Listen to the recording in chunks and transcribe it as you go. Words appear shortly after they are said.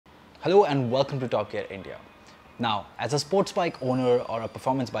Hello and welcome to Top Gear India. Now, as a sports bike owner or a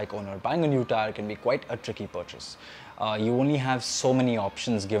performance bike owner, buying a new tire can be quite a tricky purchase. You only have so many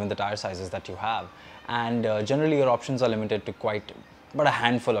options given the tire sizes that you have, and generally your options are limited to quite but a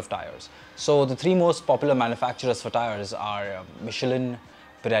handful of tires. So the three most popular manufacturers for tires are Michelin,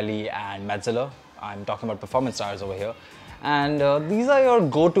 Pirelli and Metzeler. I'm talking about performance tires over here. And these are your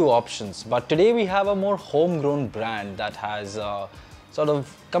go-to options. But today we have a more homegrown brand that has sort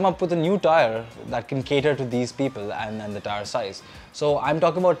of come up with a new tire that can cater to these people and the tire size. So I'm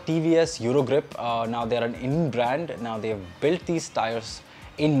talking about TVS Eurogrip. Now they're an Indian brand. Now they've built these tires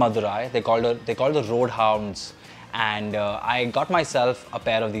in Madurai. They call the Road Hounds. And I got myself a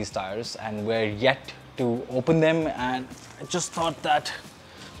pair of these tires and we're yet to open them, and I just thought that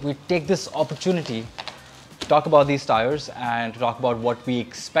we'd take this opportunity to talk about these tires and to talk about what we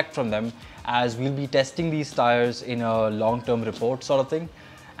expect from them, as we'll be testing these tires in a long-term report sort of thing,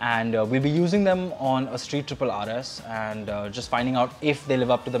 and we'll be using them on a Street Triple RS and just finding out if they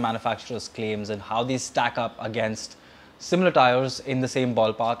live up to the manufacturer's claims and how these stack up against similar tires in the same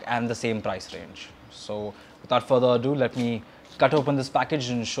ballpark and the same price range. So without further ado, let me cut open this package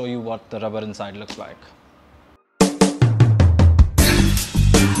and show you what the rubber inside looks like.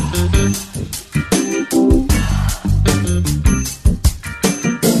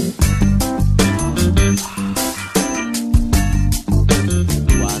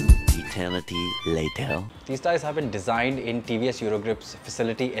 Later. These tires have been designed in TVS Eurogrip's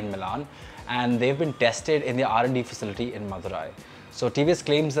facility in Milan, and they've been tested in the R&D facility in Madurai. So TVS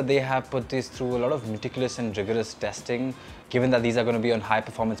claims that they have put these through a lot of meticulous and rigorous testing, given that these are going to be on high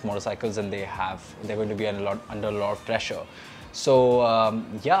performance motorcycles and they're going to be under a lot of pressure. So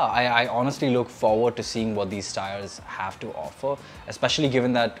yeah, I honestly look forward to seeing what these tires have to offer, especially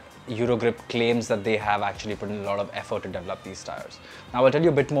given that Eurogrip claims that they have actually put in a lot of effort to develop these tires. Now I'll tell you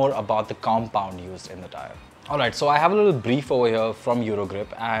a bit more about the compound used in the tire. Alright, so I have a little brief over here from Eurogrip,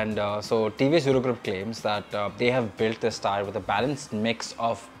 and so TVS Eurogrip claims that they have built this tire with a balanced mix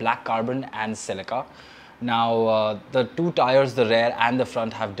of black carbon and silica. Now the two tires, the rear and the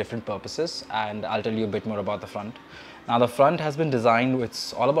front, have different purposes, and I'll tell you a bit more about the front. Now the front has been designed,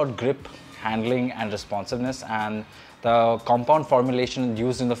 it's all about grip, handling and responsiveness, and the compound formulation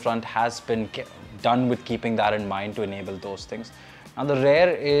used in the front has been done with keeping that in mind to enable those things. Now the rear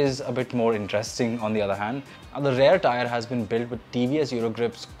is a bit more interesting on the other hand. Now the rear tire has been built with TVS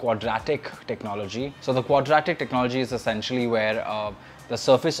Eurogrip's quadratic technology. So the quadratic technology is essentially where the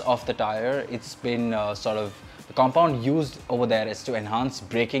surface of the tire, it's been the compound used over there is to enhance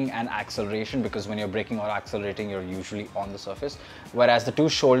braking and acceleration, because when you're braking or accelerating, you're usually on the surface. Whereas the two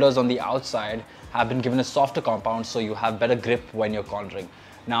shoulders on the outside have been given a softer compound, so you have better grip when you're cornering.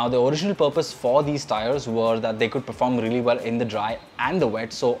 Now the original purpose for these tires were that they could perform really well in the dry and the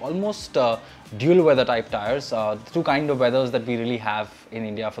wet, so almost dual weather type tires, the two kind of weathers that we really have in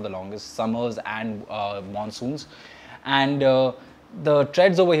India for the longest, summers and monsoons. And the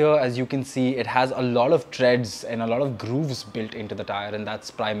treads over here, as you can see, it has a lot of treads and a lot of grooves built into the tire, and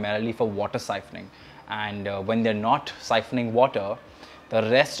that's primarily for water siphoning. And when they're not siphoning water, the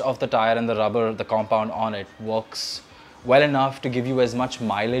rest of the tire and the rubber, the compound on it, works well enough to give you as much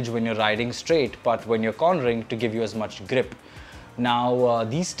mileage when you're riding straight, but when you're cornering, to give you as much grip. Now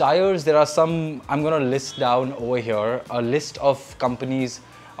these tires, there are some, I'm going to list down over here, a list of companies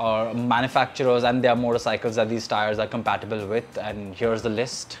or manufacturers and their motorcycles that these tires are compatible with, and here's the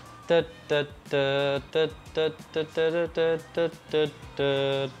list.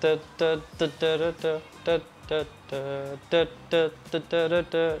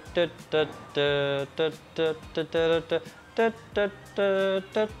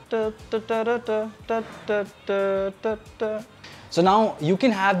 So now you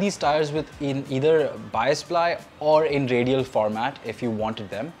can have these tires in either bias ply or in radial format if you wanted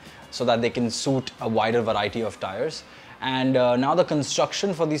them, so that they can suit a wider variety of tires. And now the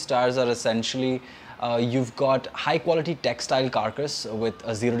construction for these tires are essentially, you've got high quality textile carcass with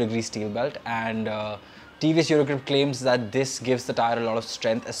a 0-degree steel belt, and TVS Eurogrip claims that this gives the tire a lot of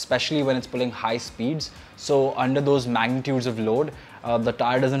strength, especially when it's pulling high speeds. So under those magnitudes of load, the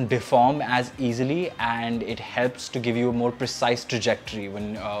tire doesn't deform as easily, and it helps to give you a more precise trajectory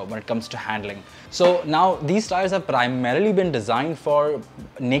when it comes to handling. So now these tires have primarily been designed for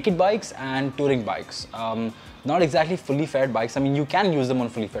naked bikes and touring bikes. Not exactly fully fed bikes. I mean, you can use them on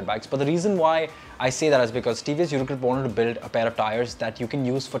fully fed bikes, but the reason why I say that is because TVS Eurogrip wanted to build a pair of tires that you can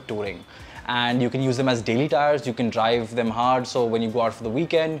use for touring. And you can use them as daily tires, you can drive them hard, so when you go out for the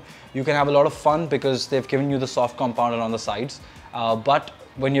weekend, you can have a lot of fun because they've given you the soft compound on the sides. But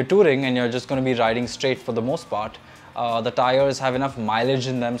when you're touring and you're just going to be riding straight for the most part, the tires have enough mileage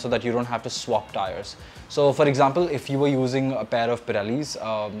in them so that you don't have to swap tires. So for example, if you were using a pair of Pirellis,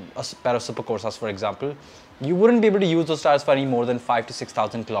 a pair of Super Corsas for example, you wouldn't be able to use those tires for any more than 5 to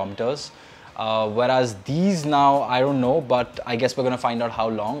 6,000 kilometers. Whereas these now, I don't know, but I guess we're going to find out how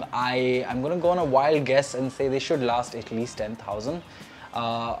long. I'm going to go on a wild guess and say they should last at least 10,000.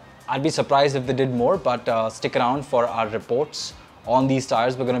 I'd be surprised if they did more, but stick around for our reports on these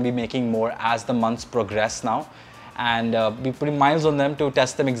tires. We're going to be making more as the months progress now, and be putting miles on them to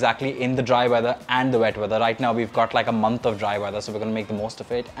test them exactly in the dry weather and the wet weather. Right now we've got like a month of dry weather, so we're going to make the most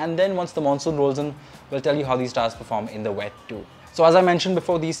of it, and then once the monsoon rolls in, we'll tell you how these tires perform in the wet too. So as I mentioned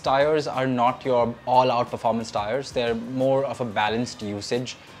before, these tires are not your all-out performance tires. They're more of a balanced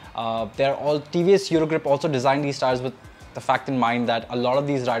usage. TVS Eurogrip also designed these tires with the fact in mind that a lot of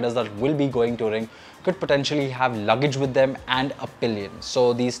these riders that will be going touring could potentially have luggage with them and a pillion.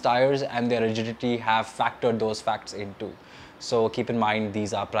 So these tires and their rigidity have factored those facts in too. So keep in mind,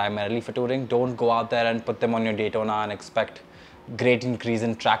 these are primarily for touring. Don't go out there and put them on your Daytona and expect great increase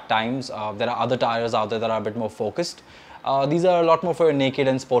in track times. There are other tires out there that are a bit more focused. These are a lot more for your naked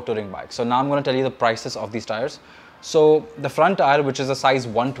and sport touring bikes. So now I'm going to tell you the prices of these tires. So the front tire, which is a size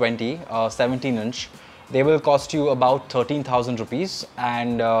 120, 17-inch, they will cost you about 13,000 rupees.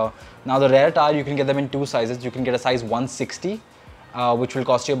 And now the rear tire, you can get them in two sizes. You can get a size 160, which will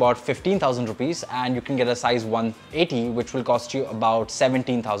cost you about 15,000 rupees, and you can get a size 180, which will cost you about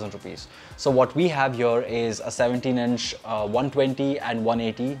 17,000 rupees. So what we have here is a 17-inch 120 and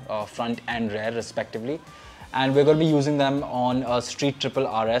 180 front and rear respectively. And we're going to be using them on a Street Triple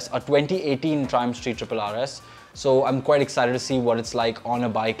RS, a 2018 Triumph Street Triple RS. So I'm quite excited to see what it's like on a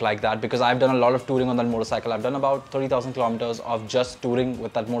bike like that, because I've done a lot of touring on that motorcycle. I've done about 30,000 kilometers of just touring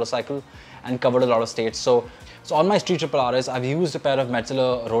with that motorcycle and covered a lot of states. So on my Street Triple RS, I've used a pair of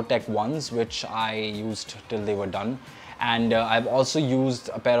Metzeler Road Tech 1s, which I used till they were done. And I've also used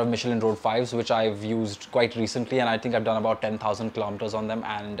a pair of Michelin Road 5s, which I've used quite recently. And I think I've done about 10,000 kilometers on them.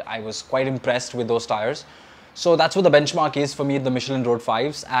 And I was quite impressed with those tires. So that's what the benchmark is for me, the Michelin Road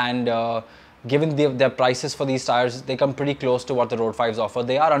 5s. And given their prices for these tires, they come pretty close to what the Road 5s offer.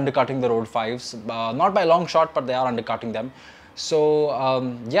 They are undercutting the Road 5s, not by a long shot, but they are undercutting them. So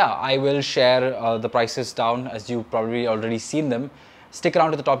yeah, I will share the prices down, as you've probably already seen them. Stick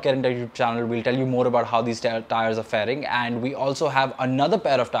around to the Top Gear India YouTube channel. We'll tell you more about how these tires are faring. And we also have another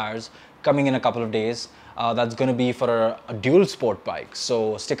pair of tires coming in a couple of days. That's going to be for a dual sport bike.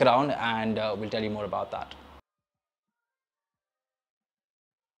 So stick around and we'll tell you more about that.